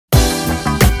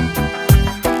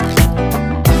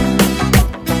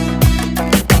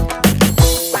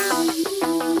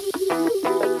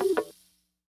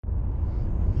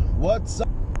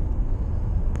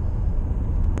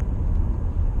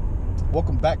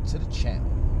Welcome back to the channel.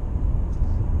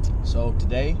 So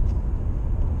today,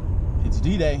 it's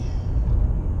D-Day.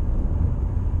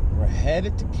 We're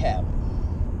headed to Cali.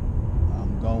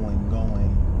 I'm going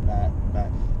back.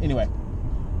 Anyway,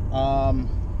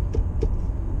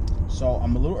 so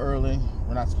I'm a little early.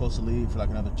 We're not supposed to leave for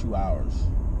like another 2 hours.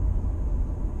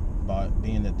 But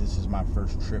being that this is my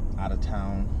first trip out of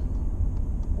town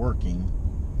working,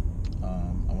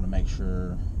 I want to make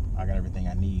sure I got everything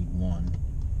I need, one,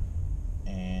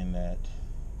 and that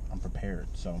I'm prepared.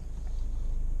 So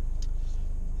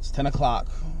it's 10 o'clock.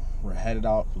 We're headed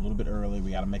out a little bit early.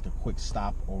 We got to make a quick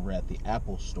stop over at the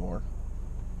Apple store,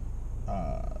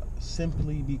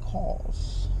 simply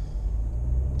because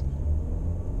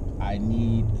I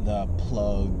need the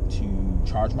plug to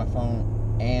charge my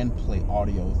phone and play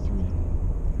audio through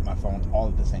my phone all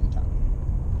at the same time.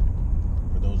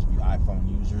 For those of you iPhone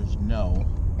users, know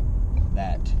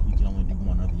that you can only do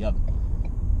one or the other.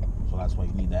 So that's why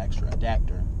you need the extra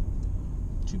adapter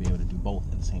to be able to do both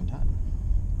at the same time.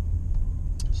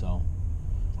 So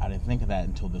I didn't think of that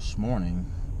until this morning.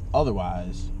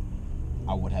 Otherwise,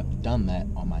 I would have done that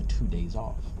on my 2 days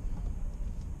off.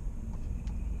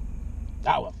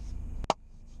 Well.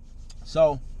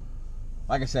 So,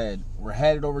 like I said, we're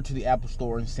headed over to the Apple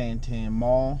store in Santan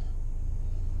Mall.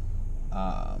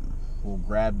 We'll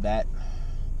grab that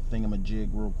thingamajig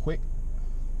real quick,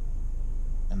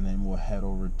 and then we'll head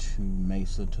over to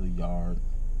Mesa, to the yard,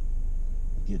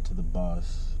 get to the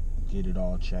bus, get it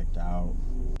all checked out.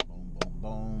 Boom, boom,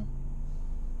 boom.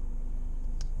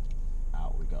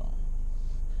 Out we go.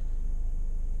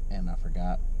 And I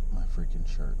forgot my freaking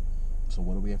shirt. So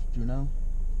what do we have to do now?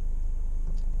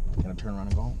 Gotta turn around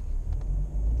and go home.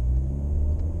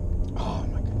 Oh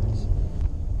my goodness.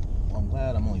 Well, I'm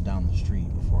glad I'm only down the street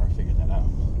before I figured that out.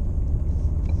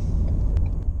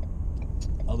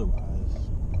 Otherwise,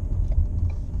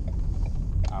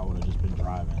 I would have just been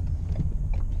driving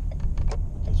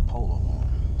with this polo on.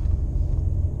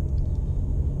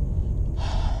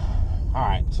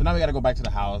 Alright, so now we gotta go back to the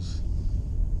house,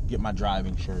 get my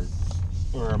driving shirt,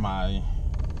 or my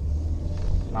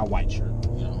white shirt,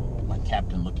 you know, my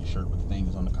captain looking shirt with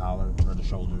things on the collar or the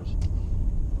shoulders.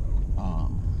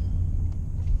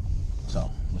 So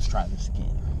let's try this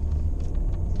again.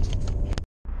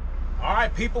 All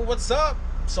right, people, what's up?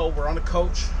 So we're on the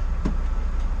coach.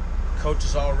 Coach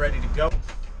is all ready to go.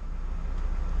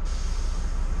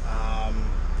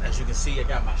 As you can see, I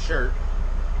got my shirt.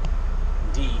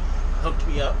 D hooked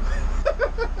me up.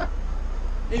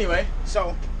 Anyway,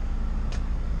 so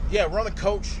yeah, we're on the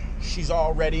coach. She's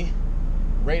all ready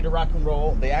to rock and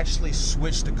roll. They actually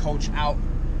switched the coach out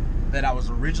that I was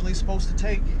originally supposed to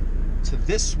take to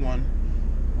this one,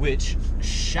 which,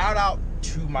 shout out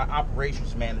to my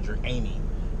operations manager, Amy.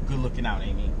 Good looking out,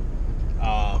 Amy.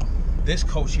 This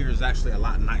coach here is actually a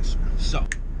lot nicer. So,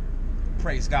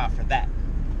 praise God for that.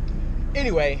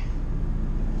 Anyway,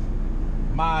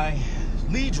 my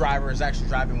lead driver is actually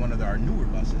driving one of our newer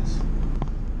buses.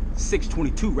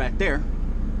 622 right there.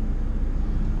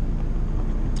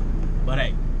 But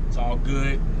hey, it's all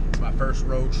good. It's my first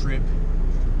road trip,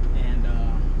 and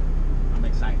I'm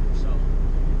excited. So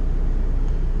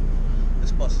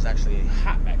this bus is actually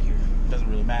hot back here. Doesn't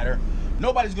really matter.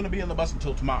 Nobody's gonna be on the bus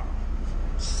until tomorrow.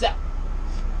 So,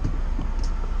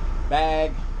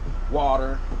 bag,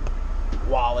 water,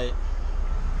 wallet,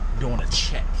 doing a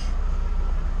check,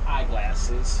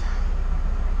 eyeglasses.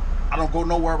 I don't go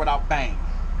nowhere without Bang,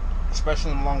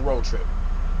 especially on a long road trip.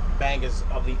 Bang is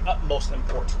of the utmost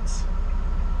importance.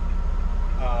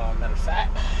 Matter of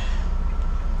fact,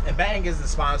 and Bang isn't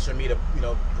sponsoring me to, you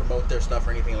know, promote their stuff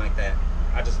or anything like that.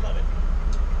 I just love it.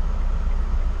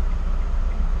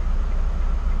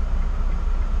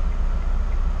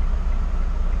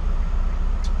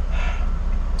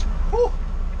 Whew.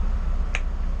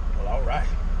 Well, all right.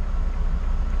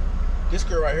 This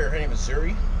girl right here, her name is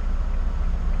Zuri.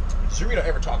 Zuri don't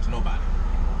ever talk to nobody.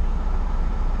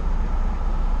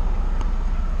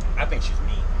 I think she's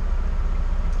mean.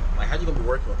 Like, how you gonna be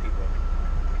working with people,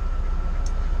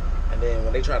 and then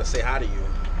when they try to say hi to you,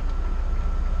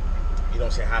 you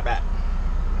don't say hi back?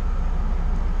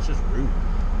 It's just rude.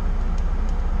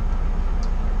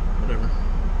 Whatever.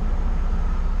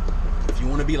 If you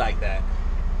want to be like that,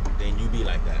 then you be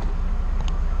like that.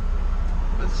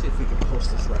 Let's see if we can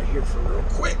post this right here for real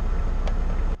quick.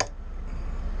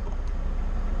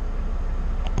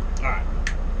 Alright.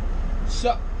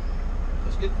 So,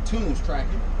 let's get the tunes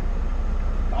tracking.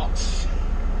 Thoughts.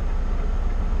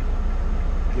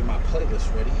 Get my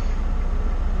playlist ready.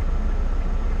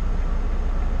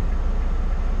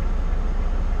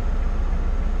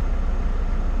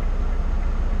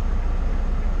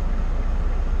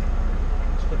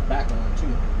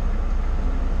 too.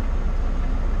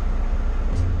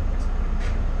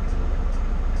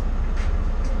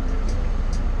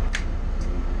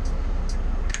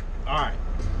 Alright.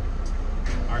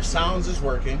 Our sounds is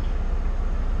working.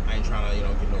 I ain't trying to,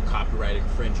 get no copyright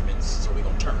infringements, so we're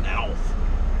gonna turn that off.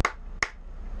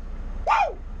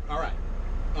 Woo! Alright.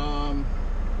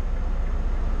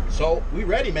 So we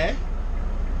ready, man.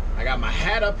 I got my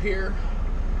hat up here.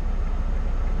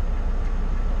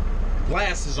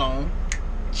 Glasses on.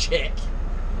 Check.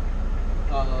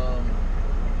 I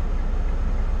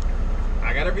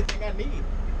got everything I need,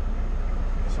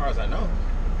 as far as I know.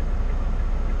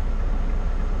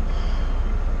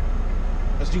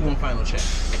 Let's do one final check.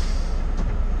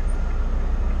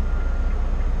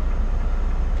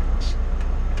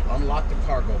 Unlock the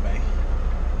cargo bay.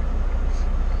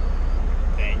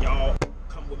 And y'all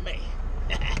come with me.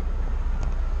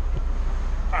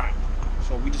 Alright.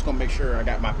 So we just gonna make sure I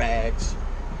got my bags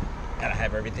and I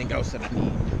have everything else that I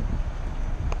need.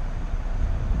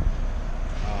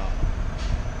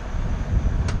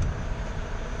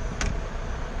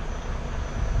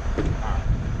 Alright.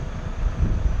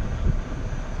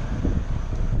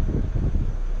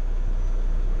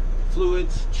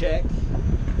 Fluids, check. Got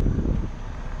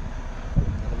a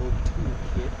little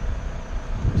toolkit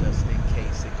just in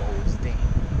case it goes ding.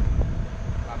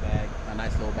 My bag, my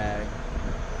nice little bag.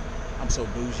 I'm so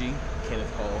bougie,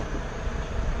 Kenneth Cole.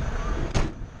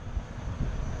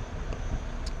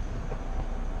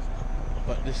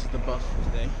 But this is the bus for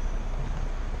today.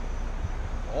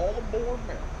 All aboard,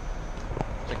 man.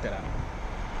 Check that out.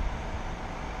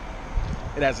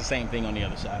 It has the same thing on the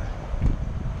other side.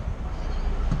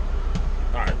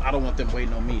 Alright, I don't want them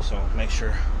waiting on me, so make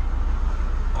sure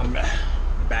I'm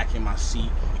back in my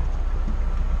seat,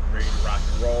 ready to rock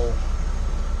and roll.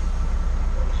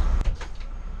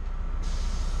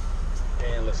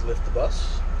 And let's lift the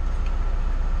bus.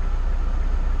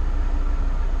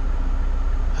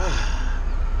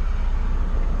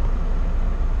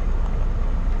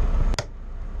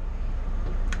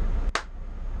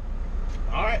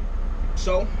 Alright,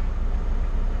 so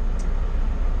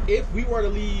if we were to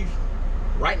leave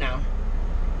right now,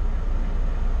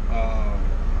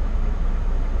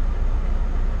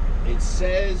 it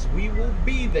says we will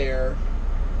be there.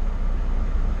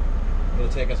 It'll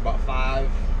take us about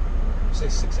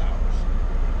 6 hours.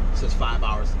 It says 5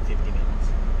 hours and 50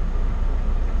 minutes.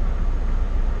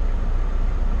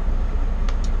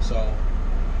 So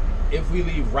if we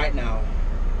leave right now,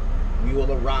 we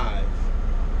will arrive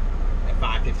at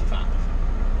 5:55.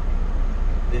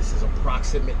 This is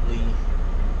approximately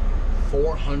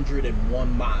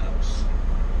 401 miles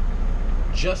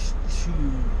just to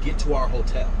get to our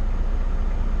hotel.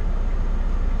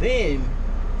 Then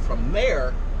from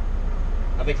there,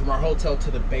 I think from our hotel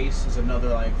to the base is another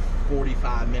like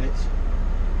 45 minutes.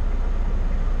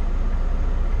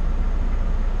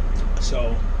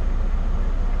 So,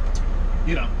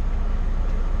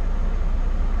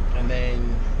 and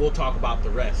then we'll talk about the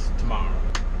rest tomorrow.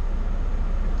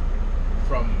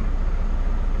 From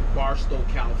Barstow,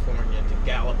 California to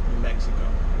Gallup, New Mexico.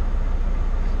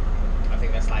 I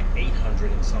think that's like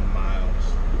 800 and some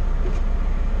miles.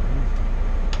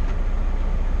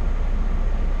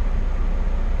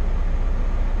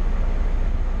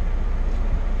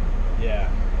 Yeah.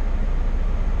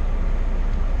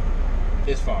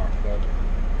 It's far, but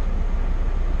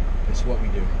it's what we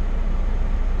do.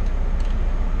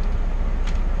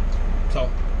 So,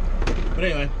 but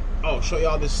anyway, I'll show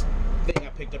y'all this thing I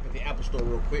picked up at the Apple store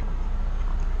real quick.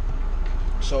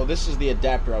 So this is the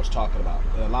adapter I was talking about.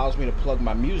 It allows me to plug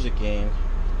my music in,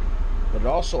 but it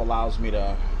also allows me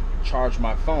to charge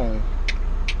my phone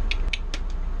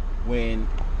when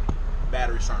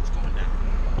battery starts going down.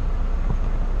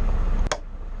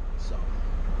 So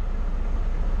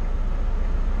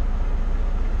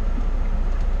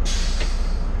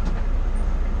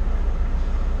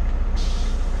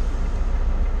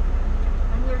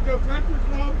I'm gonna go country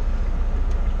club.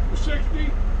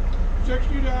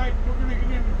 60 to I, we're going to get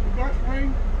into the bus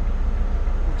lane.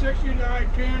 60 to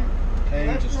I-10.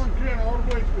 That's just 110 all the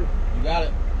way through. You got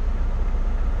it.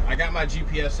 I got my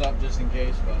GPS up just in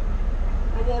case, but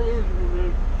I won't lose it,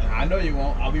 man. I know you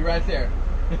won't. I'll be right there.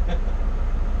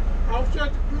 I'll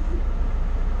set the cruise.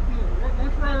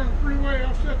 Once we're on the freeway,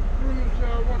 I'll set the cruise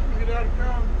once we get out of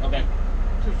town. Okay.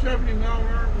 To 70 mile an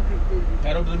hour. We'll just lose it.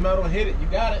 Pedal to the metal and hit it. You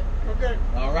got it. Okay.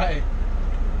 All right.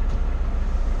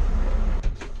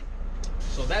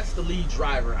 So that's the lead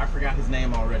driver. I forgot his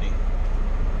name already.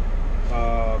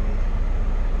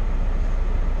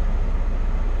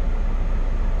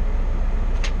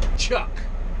 Chuck.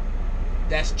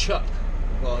 That's Chuck.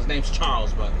 Well, his name's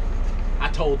Charles, but I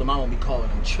told told them I won't be calling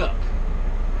him Chuck.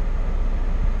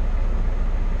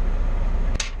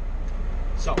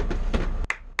 So,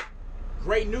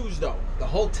 great news though. The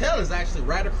hotel is actually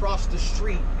right across the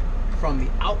street from the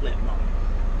outlet mall.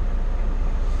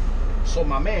 So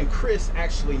my man Chris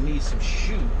actually needs some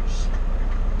shoes.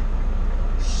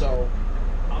 So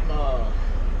I'm gonna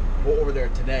go over there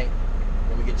today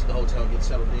when we get to the hotel, get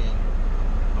settled in.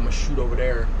 I'm gonna shoot over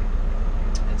there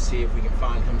and see if we can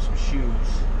find him some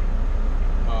shoes.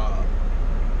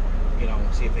 You know,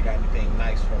 see if they got anything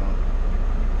nice for him.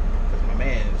 Because my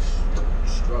man is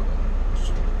struggling.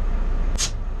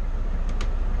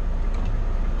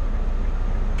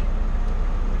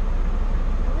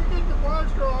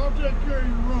 I'll take care of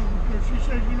your room because she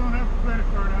said you don't have a credit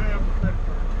card. I have a credit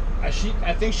card.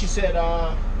 I think she said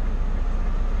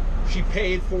she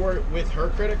paid for it with her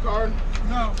credit card.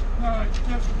 No, it's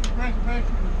just the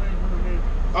reservation was paid for it.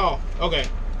 Oh, okay.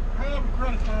 I have a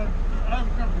credit card. I have a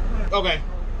company credit card.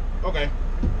 Okay.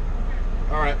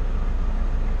 All right.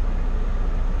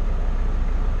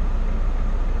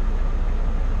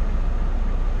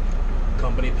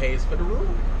 Company pays for the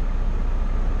room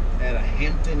at a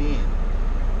Hampton Inn.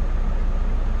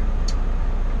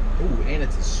 Ooh, and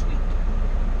it's a suite.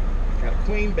 Got a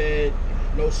queen bed,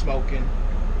 no smoking,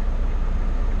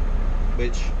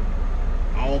 which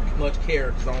I don't much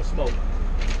care because I don't smoke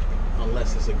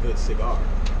unless it's a good cigar.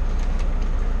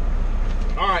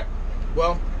 All right,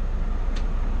 well,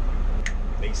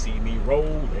 they see me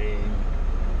rolling.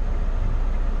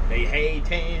 They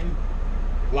hating.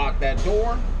 Lock that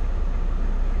door.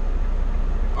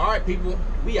 All right, people,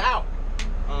 we out.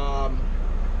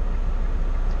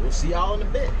 We'll see y'all in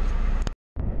a bit.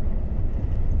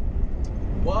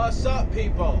 What's up,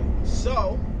 people?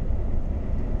 So,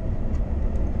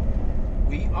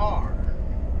 we are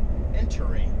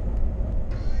entering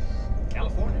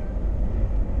California.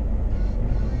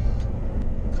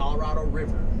 Colorado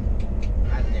River.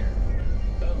 Right there.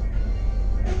 Boom.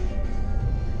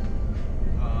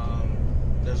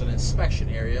 There's an inspection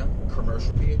area,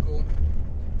 commercial vehicle.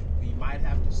 We might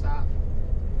have to stop.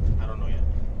 I don't know yet.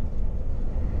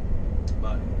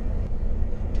 But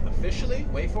officially,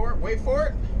 wait for it,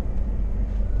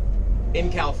 in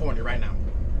California right now.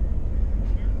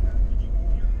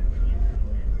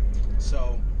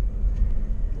 So,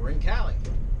 we're in Cali.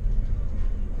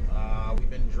 We've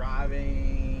been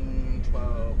driving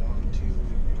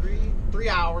 3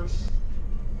 hours,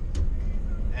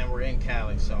 and we're in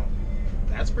Cali, so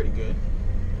that's pretty good.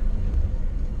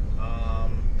 I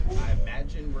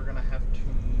imagine we're gonna have to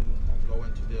go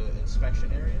into the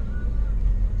inspection area.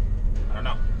 I don't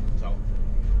know, so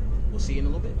we'll see in a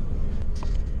little bit.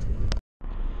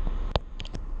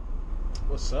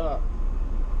 What's up?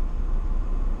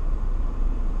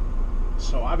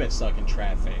 So I've been stuck in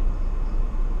traffic,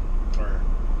 or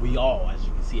we all, as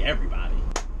you can see, everybody,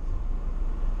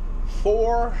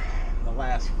 for the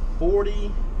last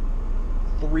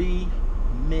 43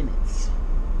 minutes.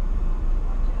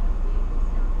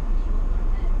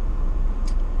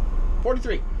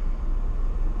 43.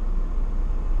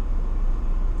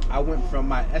 I went from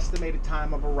my estimated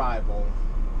time of arrival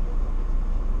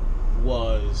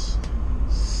was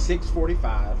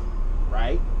 6:45,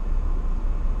 right?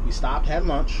 We stopped, had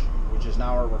lunch, which is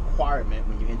now a requirement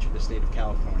when you enter the state of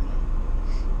California.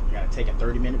 You gotta take a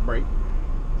 30-minute break.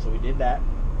 So we did that.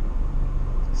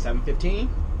 7:15.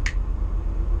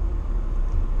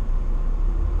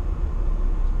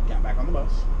 Got back on the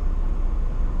bus.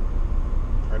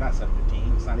 Or not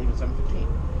 7:15, it's not even 7:15.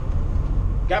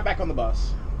 Got back on the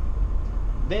bus.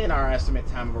 Then our estimate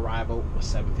time of arrival was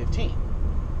 7:15.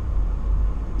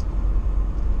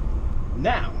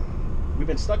 Now, we've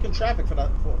been stuck in traffic for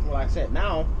like I said,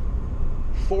 now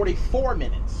 44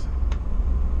 minutes.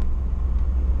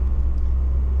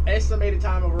 Estimated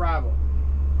time of arrival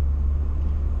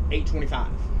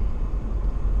 8:25.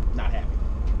 Not happy.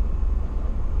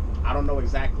 I don't know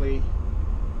exactly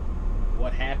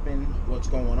what happened, what's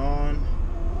going on.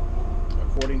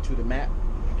 According to the map,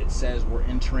 it says we're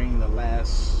entering the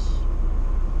last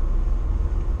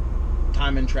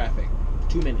time in traffic,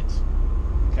 2 minutes.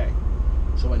 Okay,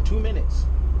 so in 2 minutes,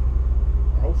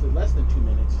 or hopefully less than 2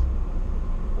 minutes,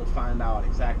 we'll find out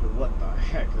exactly what the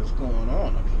heck is going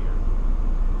on up here.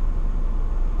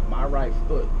 My right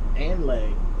foot and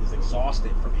leg is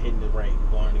exhausted from hitting the brake,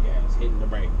 going to gas, hitting the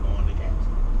brake, going to gas.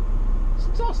 It's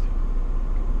exhausting.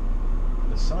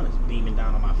 The sun is beaming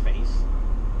down on my face.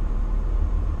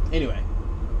 Anyway,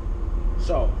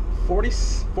 so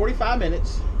 45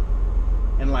 minutes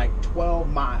and like 12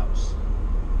 miles.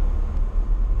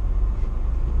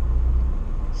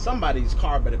 Somebody's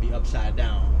car better be upside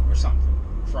down or something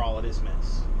for all of this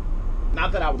mess.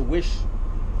 Not that I would wish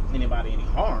anybody any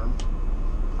harm.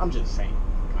 I'm just saying,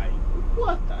 like,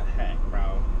 what the heck,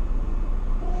 bro?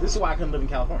 This is why I couldn't live in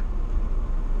California.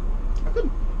 I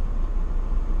couldn't.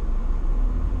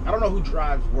 I don't know who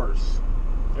drives worse,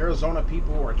 Arizona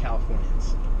people or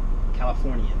Californians.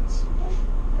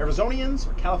 Arizonians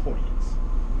or Californians?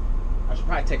 I should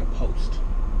probably take a post.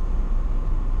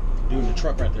 Dude in the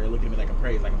truck right there looking at me like I'm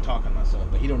crazy, like I'm talking to myself,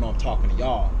 but he don't know I'm talking to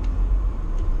y'all.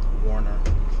 Warner,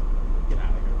 get out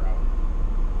of here, bro.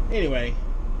 Anyway,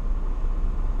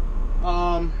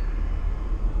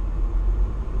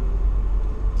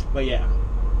 but yeah,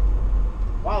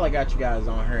 while I got you guys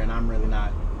on here and I'm really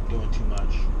not doing too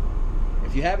much,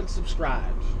 if you haven't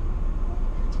subscribed,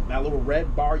 that little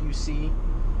red bar you see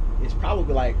is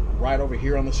probably like right over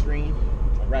here on the screen,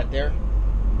 like right there.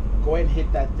 Go ahead and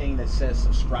hit that thing that says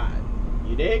subscribe.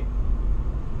 You dig?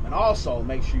 And also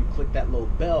make sure you click that little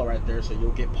bell right there so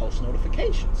you'll get post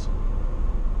notifications.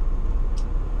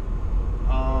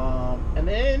 And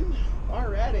then while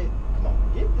we're at it, come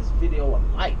on, give this video a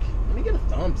like. Let me get a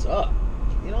thumbs up.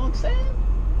 You know what I'm saying?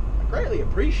 I greatly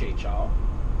appreciate y'all.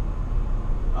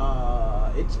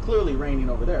 It's clearly raining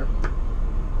over there,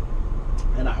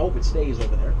 and I hope it stays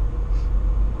over there.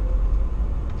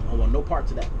 I want no part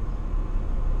to that.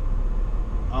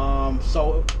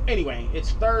 So anyway,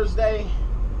 it's Thursday.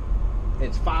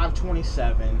 It's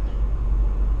 5:27.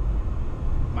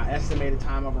 My estimated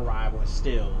time of arrival is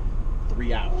still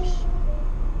 3 hours.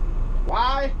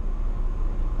 Why?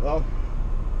 Well,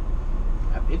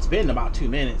 it's been about 2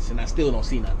 minutes and I still don't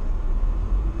see nothing.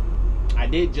 I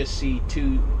did just see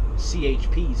 2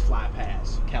 CHPs fly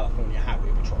past California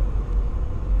Highway Patrol.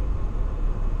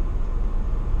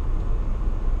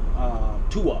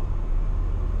 2 of them.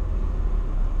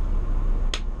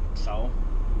 So,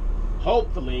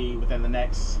 hopefully within the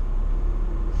next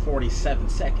 47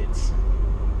 seconds,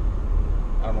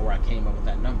 I don't know where I came up with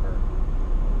that number,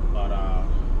 but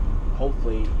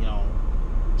hopefully, you know,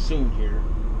 soon here,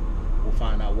 we'll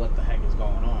find out what the heck is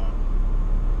going on.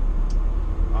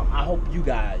 I hope you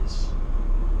guys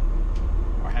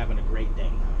are having a great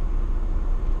day,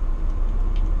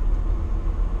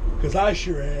 because I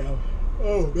sure am.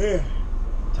 Oh man,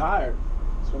 I'm tired.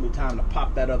 It's gonna be time to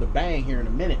pop that other bang here in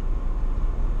a minute.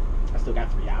 I still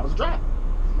got 3 hours driving,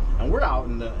 and we're out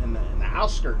in the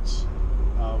outskirts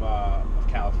of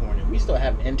California. We still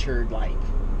haven't entered, like,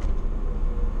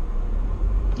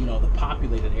 you know, the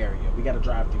populated area. We got to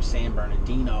drive through San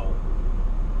Bernardino.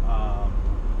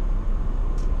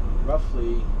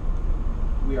 Roughly,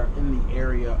 we are in the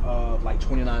area of like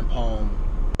 29 Palm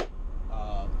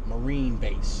Marine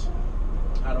Base.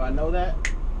 How do I know that?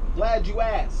 Glad you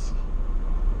asked.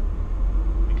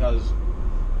 Because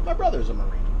my brother's a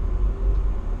Marine.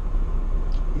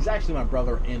 He's actually my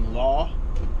brother-in-law,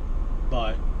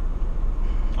 but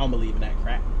I don't believe in that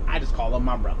crap. I just call him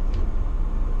my brother.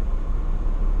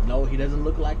 No, he doesn't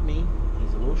look like me.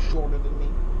 He's a little shorter than me.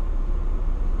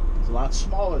 He's a lot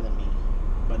smaller than me,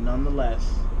 but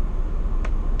nonetheless,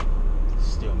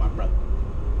 still my brother.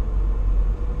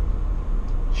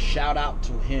 Shout out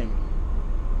to him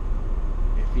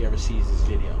if he ever sees this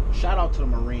video. Shout out to the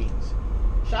Marines.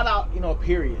 Shout out, you know,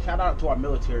 period. Shout out to our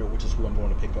military, which is who I'm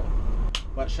going to pick up.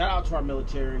 But shout out to our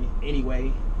military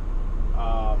anyway,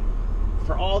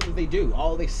 for all that they do,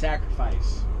 all they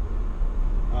sacrifice.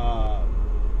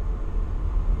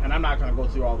 And I'm not going to go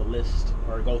through all the list,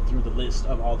 or go through the list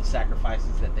of all the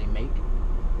sacrifices that they make.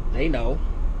 They know,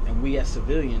 and we as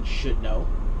civilians should know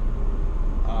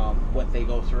what they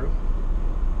go through.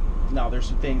 Now, there's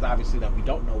some things obviously that we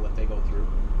don't know what they go through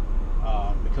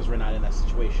because we're not in that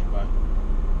situation. But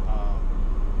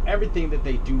everything that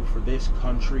they do for this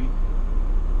country,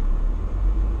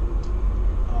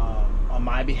 on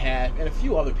my behalf and a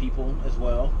few other people as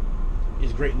well,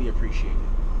 is greatly appreciated.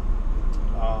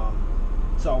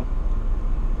 So,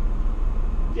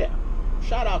 yeah,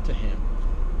 shout out to him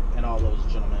and all those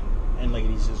gentlemen and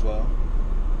ladies as well.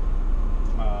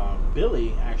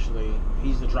 Billy, actually,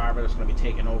 he's the driver that's going to be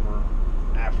taking over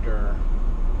after,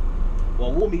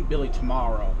 well, we'll meet Billy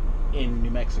tomorrow in New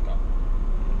Mexico.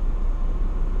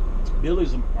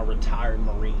 Billy's a retired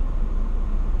Marine.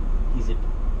 He's a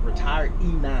retired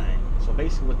E9. So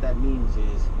basically what that means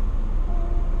is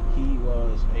he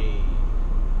was a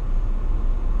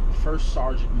first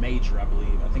sergeant major, I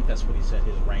believe. I think that's what he said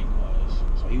his rank was.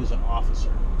 So he was an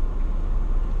officer.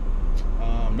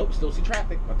 Nope, still see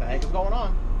traffic. What the heck is going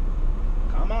on?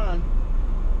 Come on.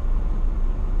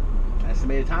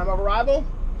 Estimated time of arrival,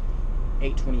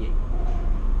 8:28.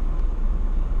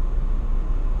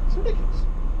 It's ridiculous.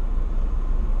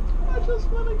 I just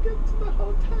want to get to the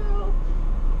hotel.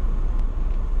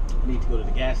 I need to go to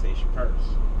the gas station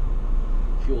first.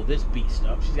 Fuel this beast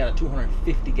up. She's got a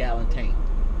 250-gallon tank.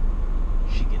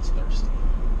 She gets thirsty.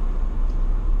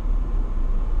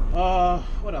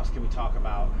 What else can we talk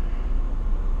about?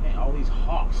 Man, all these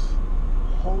hawks.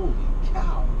 Holy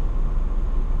cow.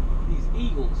 These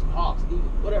eagles, hawks,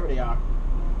 eagles, whatever they are.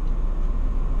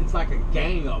 It's like a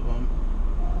gang of them.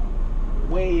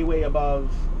 Way, way above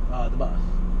the bus.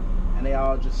 And they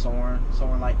all just soaring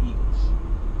like eagles.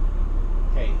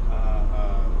 Okay,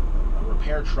 a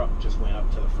repair truck just went up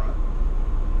to the front.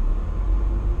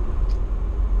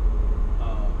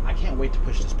 I can't wait to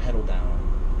push this pedal down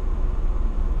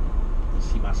and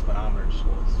see my speedometer just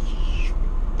go.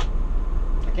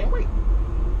 I can't wait.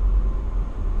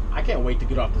 I can't wait to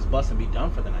get off this bus and be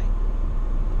done for the night.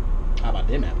 How about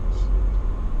them apples?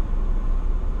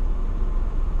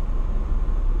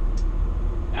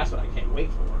 That's what I can't wait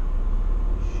for.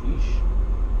 Sheesh.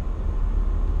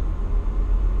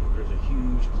 There's a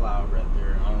huge cloud right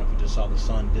there. I don't know if you just saw the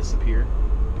sun disappear.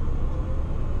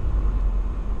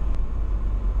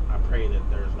 I pray that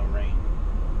there's no rain.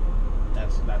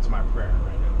 That's my prayer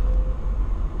right now.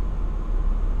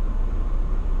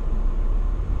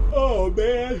 Oh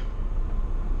man,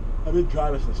 I've been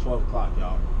driving since 12 o'clock,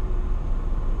 y'all,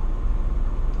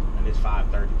 and it's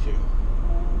 5:32.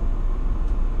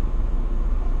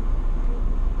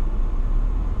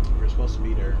 We're supposed to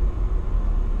be there.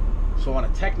 So on a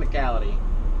technicality,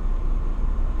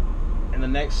 in the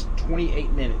next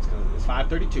 28 minutes, because it's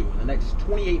 5:32, in the next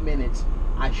 28 minutes,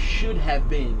 I should have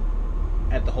been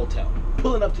at the hotel,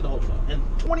 pulling up to the hotel, in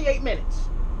 28 minutes,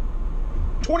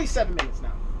 27 minutes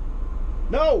now.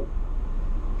 No,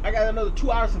 I got another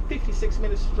 2 hours and 56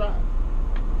 minutes to drive.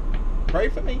 Pray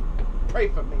for me. Pray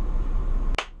for me.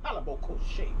 Halaboko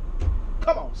shape.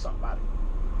 Come on, somebody.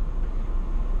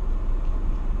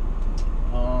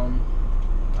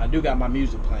 I do got my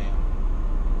music playing,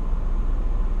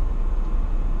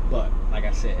 but like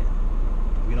I said,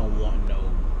 we don't want no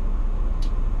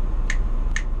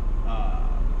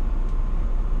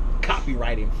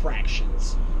copyright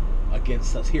infractions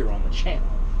against us here on the channel.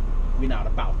 We're not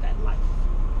about that life.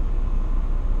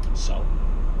 So,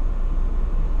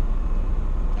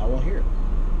 I won't hear it.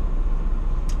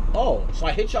 Oh, so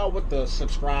I hit y'all with the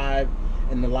subscribe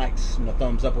and the likes and the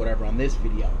thumbs up, whatever, on this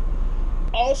video.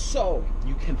 Also,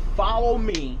 you can follow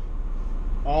me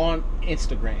on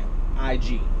Instagram,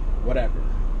 IG, whatever,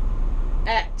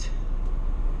 at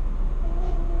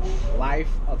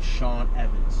Life of Sean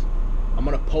Evans. I'm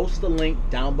going to post the link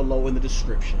down below in the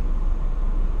description.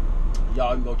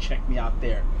 Y'all can go check me out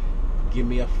there. Give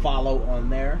me a follow on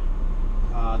there.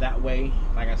 That way,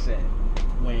 like I said,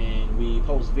 when we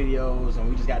post videos and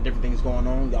we just got different things going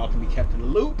on, y'all can be kept in the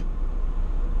loop.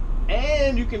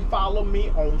 And you can follow me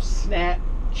on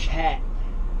Snapchat.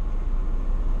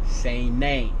 Same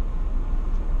name.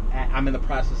 I'm in the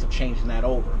process of changing that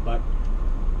over, but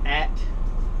at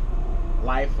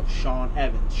Life of Sean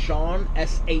Evans. Sean,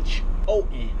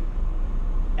 S-H-O-N.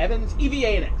 Evans,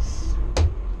 E-V-A-N-S.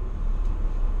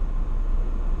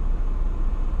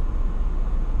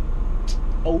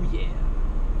 Oh yeah.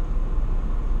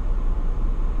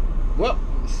 Well,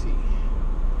 let me see.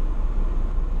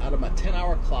 Out of my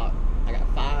 10-hour clock, I got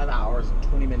 5 hours and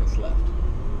 20 minutes left.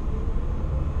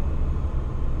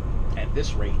 At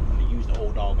this rate, I'm gonna use the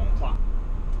whole doggone clock.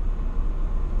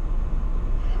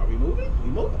 Are we moving? We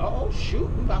moving? Oh shoot,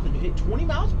 we about to hit 20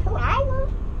 miles per hour?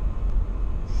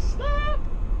 Snap!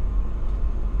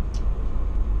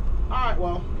 Alright,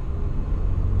 well,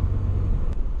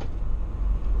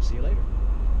 we'll see you later.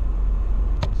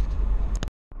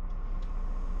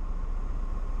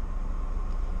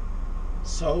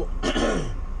 So,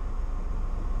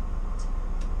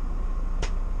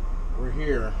 we're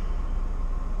here.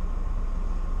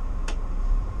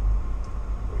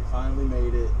 We finally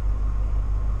made it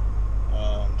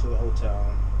to the hotel.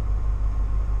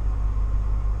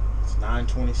 It's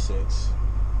 9:26.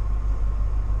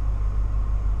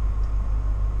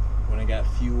 When I got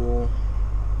fuel,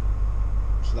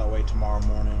 so that way tomorrow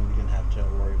morning we didn't have to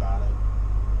worry about it.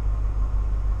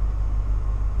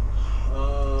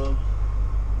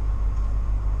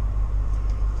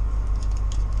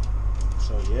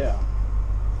 So yeah,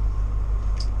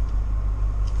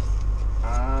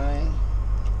 I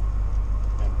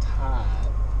am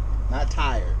tired. Not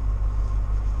tired.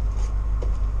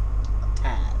 I'm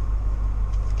tired.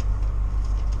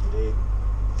 You dig?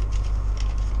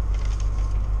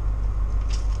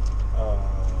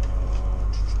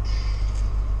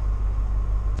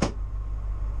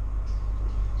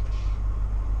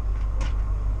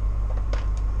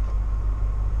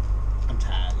 I'm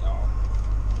tired, y'all.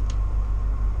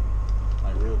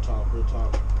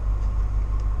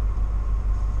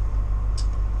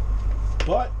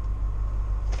 But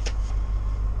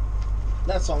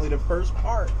that's only the first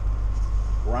part.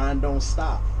 Grind don't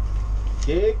stop.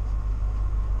 Dig?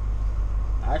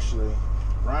 Actually,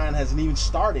 grind hasn't even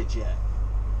started yet.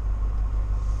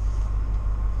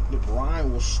 The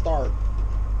grind will start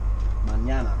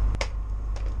mañana.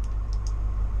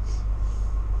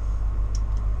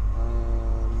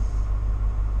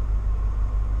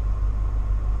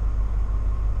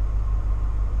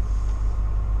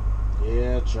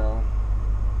 Yeah, Joe.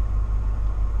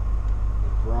 The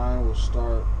grind will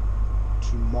start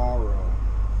tomorrow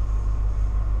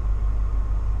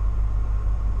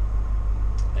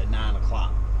at 9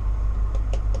 o'clock.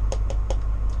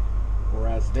 Or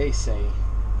as they say,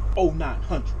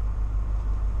 0900.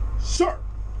 Sir!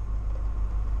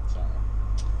 Sorry.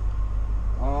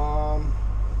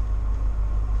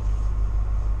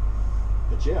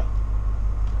 But yeah.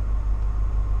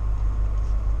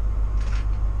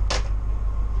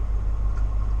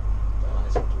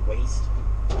 Waste.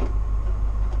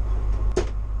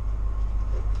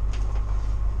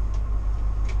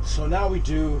 So now we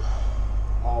do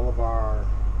all of our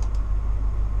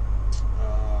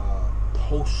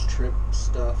post-trip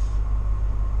stuff.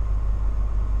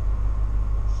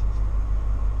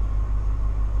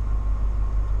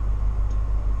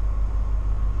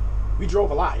 We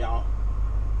drove a lot, y'all.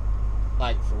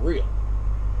 Like, for real.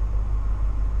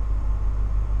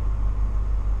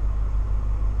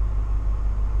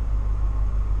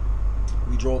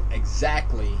 We drove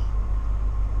exactly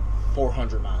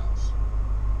 400 miles.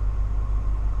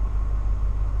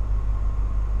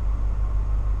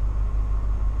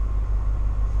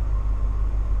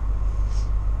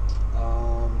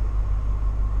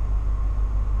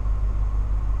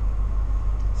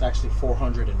 It's actually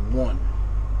 401.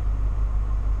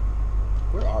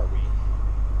 Where are we?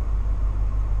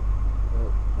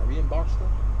 Are we in Barstow?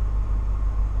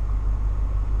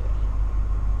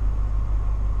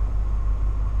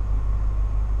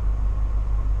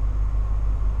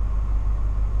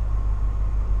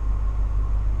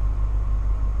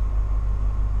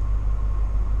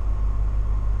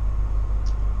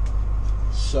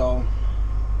 So,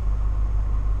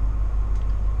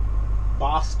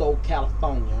 Barstow,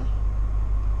 California.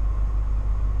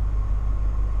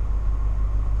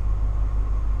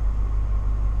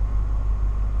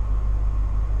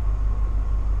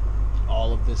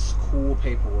 All of this cool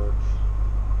paperwork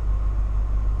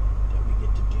that we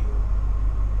get to do.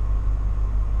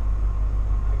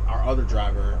 Our other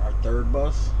driver, our third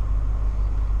bus,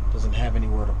 doesn't have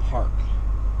anywhere to park.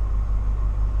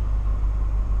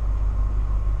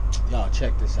 Y'all,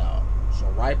 check this out. So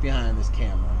right behind this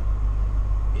camera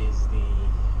is the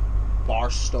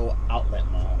Barstow Outlet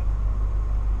Mall.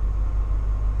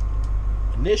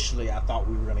 Initially, I thought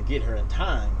we were going to get here in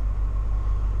time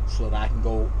so that I can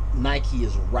go. Nike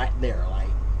is right there, like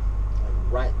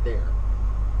right there.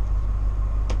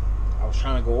 I was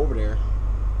trying to go over there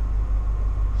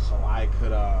so I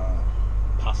could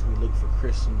possibly look for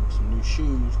Chris some new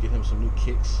shoes, get him some new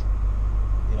kicks.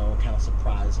 You know, kind of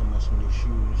surprise him with some new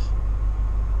shoes.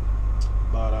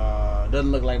 But it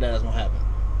doesn't look like that's gonna happen.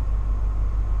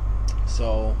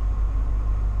 So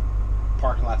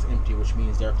parking lot's empty, which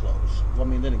means they're closed. Well, I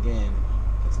mean, then again,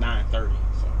 it's 9:30,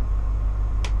 so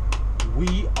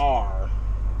we are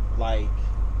like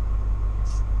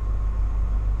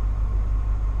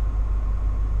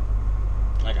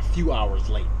a few hours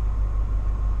late,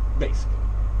 basically.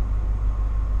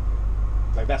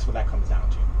 Like, that's what that comes down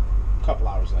to. A couple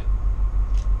hours late.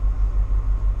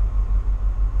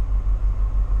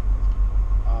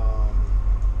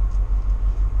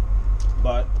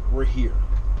 But we're here.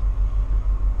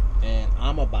 And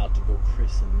I'm about to go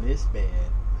christen this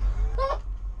bed.